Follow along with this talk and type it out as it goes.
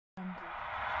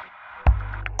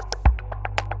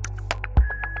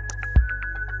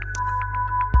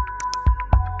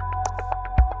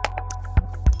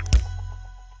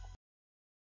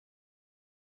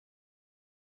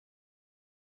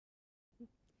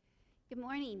Good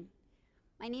morning.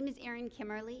 My name is Erin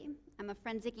Kimmerle. I'm a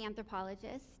forensic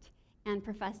anthropologist and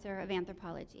professor of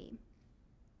anthropology.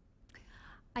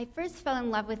 I first fell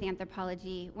in love with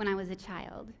anthropology when I was a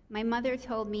child. My mother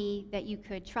told me that you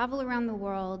could travel around the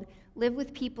world, live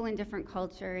with people in different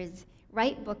cultures,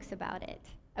 write books about it.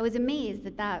 I was amazed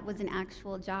that that was an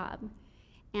actual job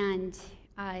and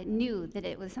knew that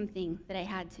it was something that I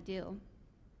had to do.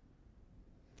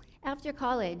 After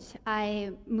college,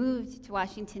 I moved to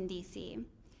Washington, D.C.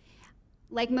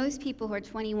 Like most people who are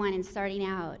 21 and starting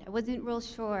out, I wasn't real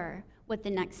sure what the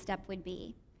next step would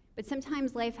be. But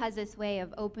sometimes life has this way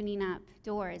of opening up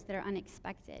doors that are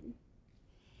unexpected.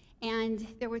 And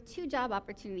there were two job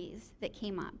opportunities that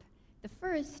came up. The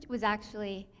first was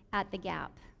actually at the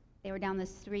Gap. They were down the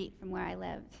street from where I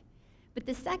lived. But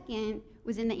the second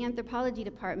was in the anthropology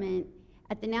department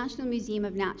at the National Museum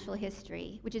of Natural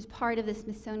History, which is part of the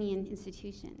Smithsonian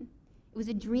Institution. It was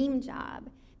a dream job.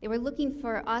 They were looking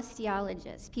for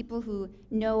osteologists, people who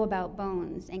know about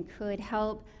bones and could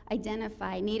help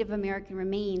identify Native American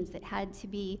remains that had to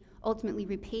be ultimately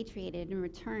repatriated and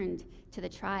returned to the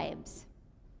tribes.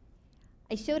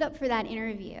 I showed up for that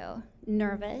interview,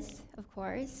 nervous, of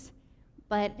course,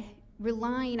 but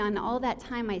relying on all that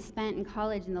time I spent in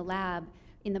college in the lab,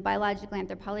 in the biological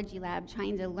anthropology lab,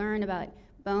 trying to learn about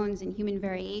bones and human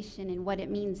variation and what it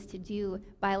means to do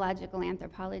biological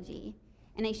anthropology.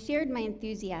 And I shared my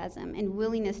enthusiasm and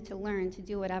willingness to learn to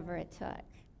do whatever it took.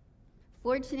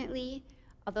 Fortunately,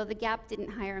 although the Gap didn't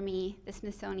hire me, the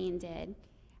Smithsonian did.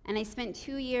 And I spent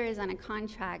 2 years on a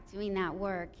contract doing that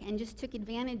work and just took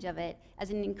advantage of it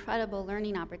as an incredible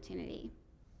learning opportunity.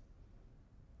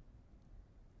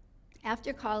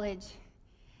 After college,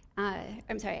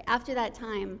 after that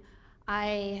time,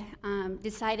 I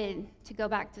decided to go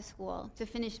back to school to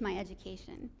finish my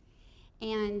education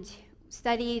and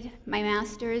studied my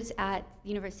master's at the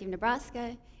University of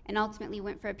Nebraska and ultimately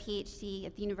went for a PhD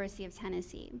at the University of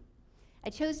Tennessee. I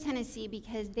chose Tennessee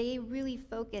because they really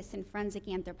focus in forensic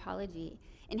anthropology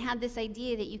and had this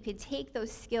idea that you could take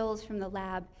those skills from the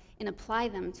lab and apply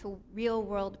them to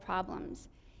real-world problems.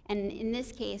 And in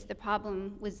this case, the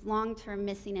problem was long-term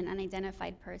missing and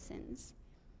unidentified persons.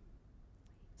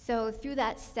 So through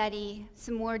that study,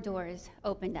 some more doors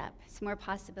opened up, some more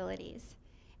possibilities.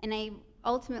 And I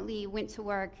ultimately went to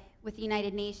work with the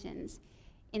United Nations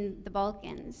in the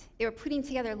Balkans. They were putting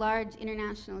together large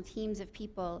international teams of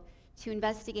people to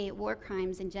investigate war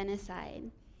crimes and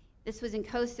genocide. This was in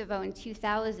Kosovo in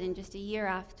 2000, just a year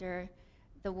after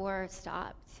the war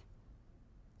stopped.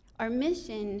 Our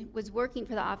mission was working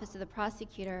for the Office of the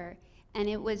Prosecutor, and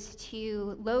it was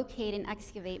to locate and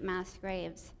excavate mass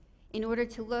graves in order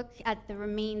to look at the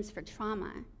remains for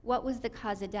trauma. What was the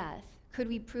cause of death? Could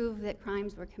we prove that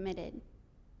crimes were committed?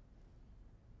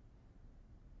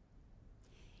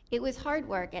 It was hard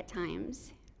work at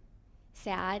times,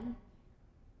 sad,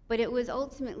 but it was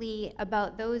ultimately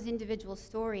about those individual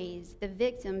stories, the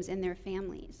victims and their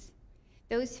families.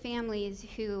 Those families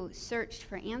who searched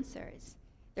for answers.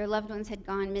 Their loved ones had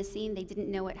gone missing, they didn't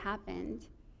know what happened.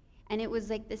 And it was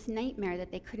like this nightmare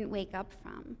that they couldn't wake up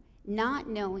from. Not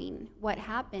knowing what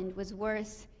happened was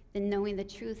worse than knowing the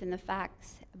truth and the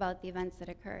facts about the events that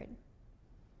occurred.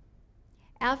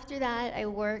 After that, I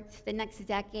worked the next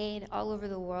decade all over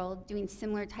the world doing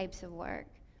similar types of work.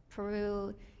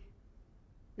 Peru,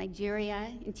 Nigeria.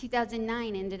 In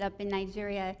 2009, I ended up in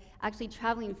Nigeria, actually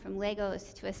traveling from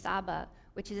Lagos to Asaba,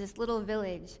 which is this little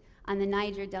village on the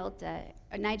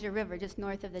Niger River, just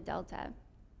north of the Delta. I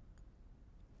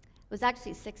was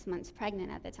actually 6 months pregnant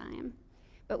at the time.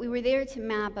 But we were there to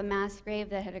map a mass grave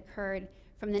that had occurred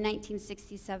from the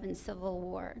 1967 Civil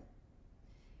War.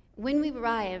 When we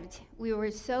arrived, we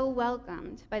were so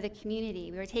welcomed by the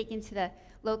community. We were taken to the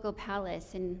local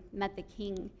palace and met the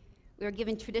king. We were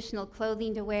given traditional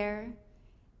clothing to wear,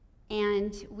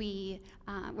 and we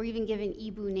were even given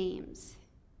Ibu names.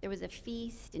 There was a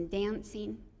feast and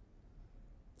dancing.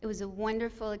 It was a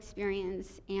wonderful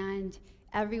experience, and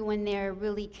everyone there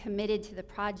really committed to the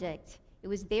project. It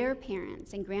was their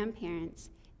parents and grandparents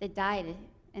that died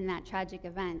in that tragic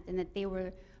event and that they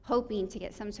were hoping to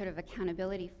get some sort of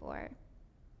accountability for.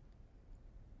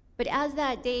 But as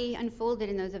that day unfolded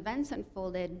and those events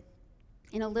unfolded,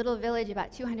 in a little village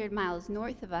about 200 miles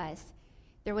north of us,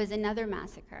 there was another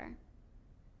massacre.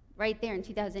 Right there in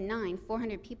 2009,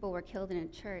 400 people were killed in a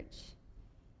church.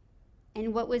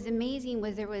 And what was amazing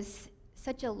was there was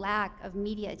such a lack of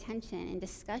media attention and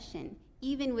discussion,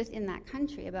 even within that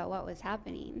country, about what was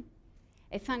happening.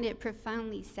 I found it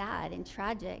profoundly sad and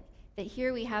tragic that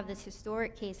here we have this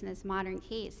historic case and this modern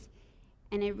case,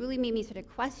 and it really made me sort of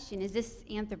question, is this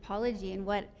anthropology and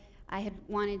what I had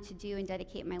wanted to do and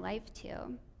dedicate my life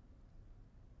to.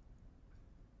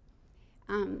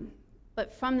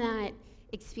 But from that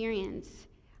experience,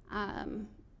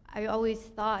 I always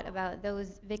thought about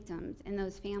those victims and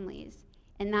those families,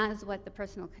 and that is what the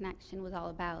personal connection was all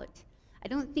about. I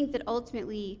don't think that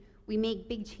ultimately we make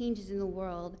big changes in the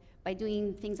world by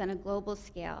doing things on a global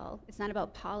scale. It's not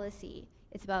about policy,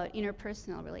 it's about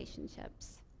interpersonal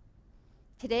relationships.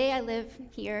 Today I live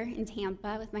here in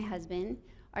Tampa with my husband.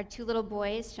 Our 2 little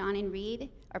boys, Sean and Reed,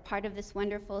 are part of this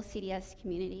wonderful CDS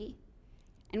community.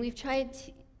 And we've tried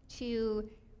to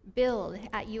build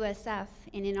at USF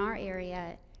and in our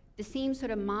area the same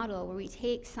sort of model where we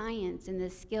take science and the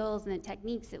skills and the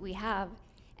techniques that we have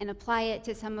and apply it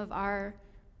to some of our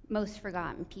most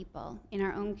forgotten people in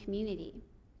our own community.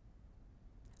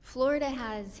 Florida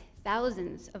has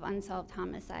thousands of unsolved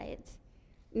homicides,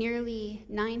 nearly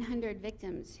 900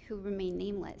 victims who remain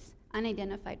nameless,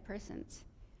 unidentified persons.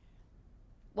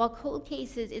 While cold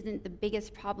cases isn't the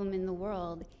biggest problem in the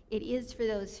world, it is for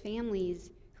those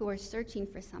families who are searching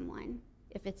for someone,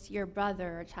 if it's your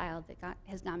brother or child that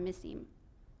has gone missing.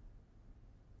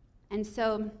 And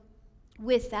so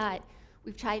with that,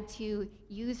 we've tried to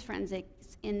use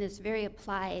forensics in this very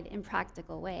applied and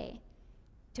practical way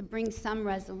to bring some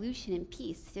resolution and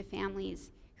peace to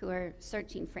families who are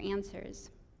searching for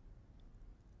answers.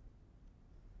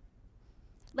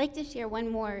 I'd like to share one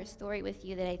more story with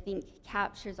you that I think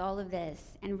captures all of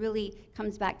this and really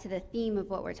comes back to the theme of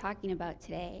what we're talking about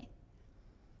today.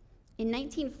 In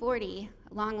 1940,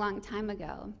 a long, long time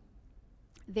ago,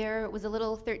 there was a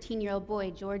little 13-year-old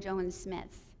boy, George Owen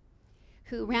Smith,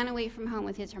 who ran away from home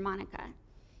with his harmonica.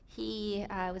 He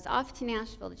was off to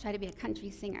Nashville to try to be a country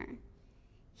singer.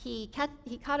 He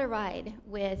caught a ride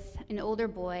with an older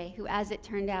boy who, as it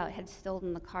turned out, had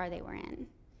stolen the car they were in.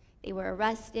 They were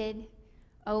arrested.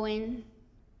 Owen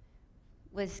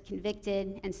was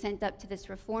convicted and sent up to this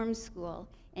reform school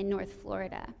in North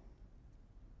Florida.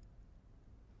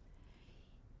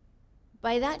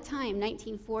 By that time,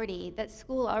 1940, that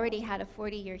school already had a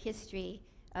 40-year history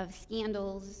of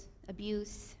scandals,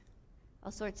 abuse,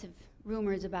 all sorts of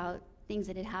rumors about things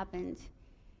that had happened.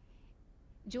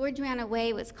 George ran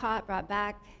away, was caught, brought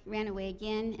back, ran away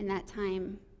again, and that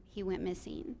time he went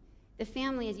missing. The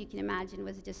family, as you can imagine,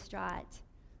 was distraught,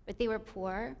 but they were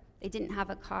poor, they didn't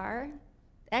have a car,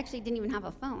 they actually didn't even have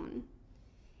a phone.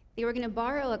 They were going to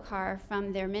borrow a car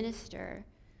from their minister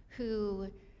who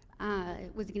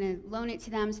was going to loan it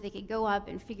to them so they could go up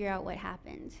and figure out what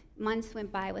happened. Months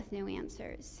went by with no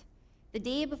answers. The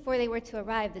day before they were to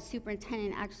arrive, the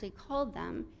superintendent actually called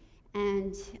them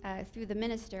and through the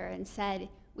minister and said,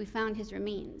 "We found his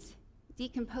remains,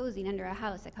 decomposing under a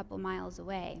house a couple miles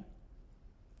away."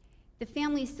 The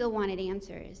family still wanted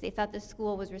answers. They thought the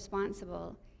school was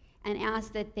responsible and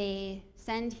asked that they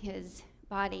send his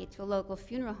body to a local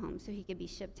funeral home so he could be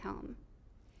shipped home.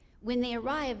 When they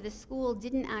arrived, the school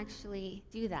didn't actually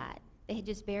do that. They had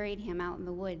just buried him out in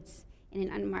the woods in an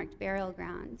unmarked burial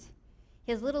ground.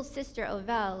 His little sister,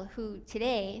 Ovelle, who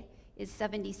today is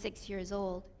 76 years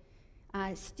old,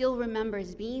 still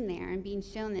remembers being there and being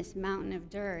shown this mountain of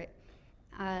dirt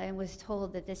and was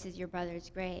told that this is your brother's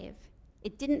grave.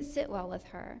 It didn't sit well with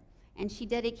her, and she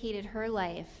dedicated her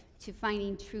life to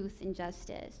finding truth and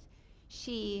justice.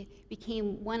 She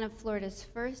became one of Florida's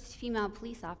first female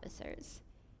police officers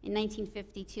in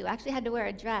 1952. Actually had to wear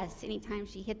a dress anytime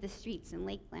she hit the streets in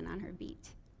Lakeland on her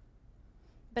beat.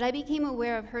 But I became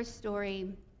aware of her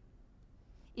story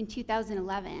in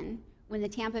 2011 when the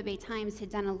Tampa Bay Times had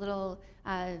done a little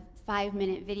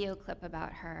 5-minute video clip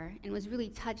about her and was really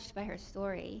touched by her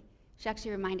story. She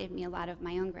actually reminded me a lot of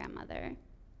my own grandmother.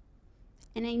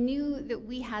 And I knew that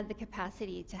we had the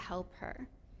capacity to help her.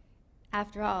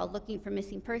 After all, looking for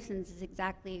missing persons is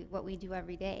exactly what we do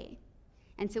every day.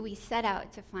 And so we set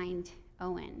out to find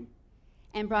Owen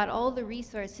and brought all the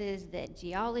resources that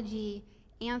geology,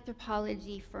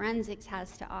 anthropology, forensics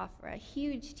has to offer, a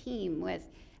huge team with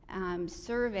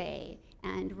survey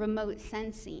and remote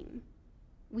sensing.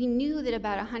 We knew that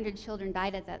about 100 children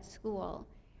died at that school,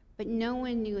 but no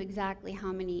one knew exactly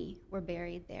how many were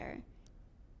buried there.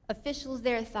 Officials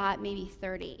there thought maybe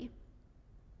 30.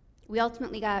 We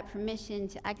ultimately got permission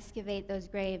to excavate those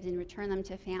graves and return them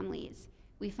to families.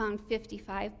 We found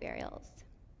 55 burials.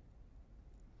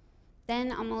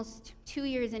 Then, almost 2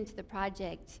 years into the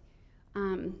project,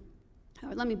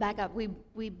 let me back up.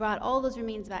 We brought all those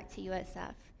remains back to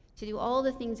USF to do all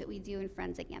the things that we do in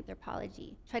forensic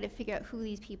anthropology, try to figure out who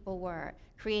these people were,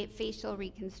 create facial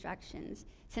reconstructions,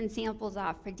 send samples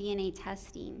off for DNA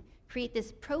testing, create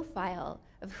this profile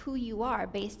of who you are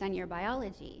based on your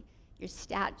biology, your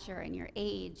stature and your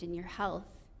age and your health.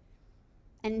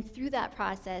 And through that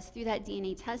process, through that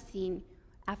DNA testing,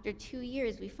 after 2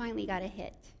 years, we finally got a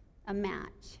hit, a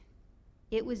match.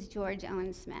 It was George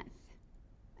Owen Smith,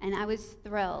 and I was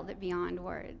thrilled beyond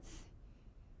words.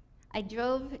 I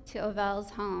drove to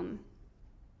Ovel's home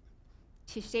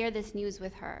to share this news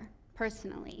with her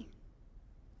personally,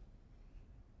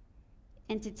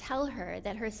 and to tell her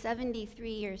that her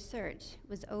 73-year search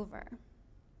was over.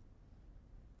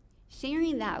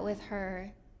 Sharing that with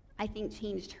her, I think,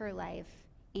 changed her life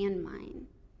and mine,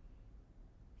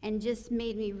 and just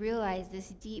made me realize this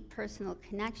deep personal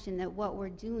connection that what we're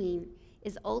doing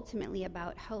is ultimately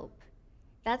about hope.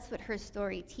 That's what her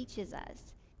story teaches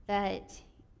us, that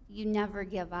you never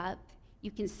give up.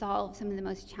 You can solve some of the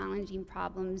most challenging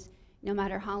problems no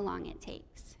matter how long it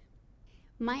takes.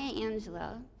 Maya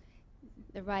Angelou,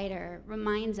 the writer,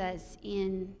 reminds us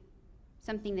in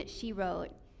something that she wrote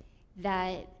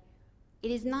that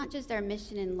it is not just our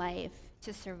mission in life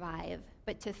to survive,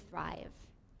 but to thrive.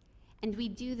 And we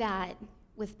do that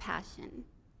with passion.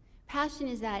 Passion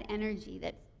is that energy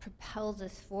that propels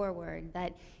us forward,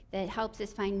 that helps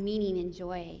us find meaning and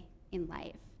joy in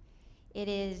life. It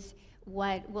is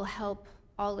what will help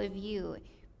all of you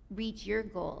reach your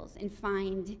goals and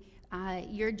find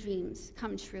your dreams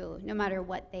come true, no matter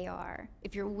what they are,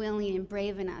 if you're willing and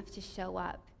brave enough to show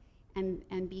up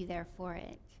and be there for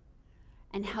it,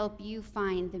 and help you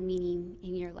find the meaning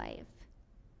in your life.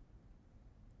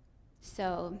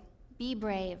 So be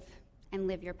brave and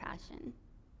live your passion.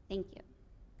 Thank you.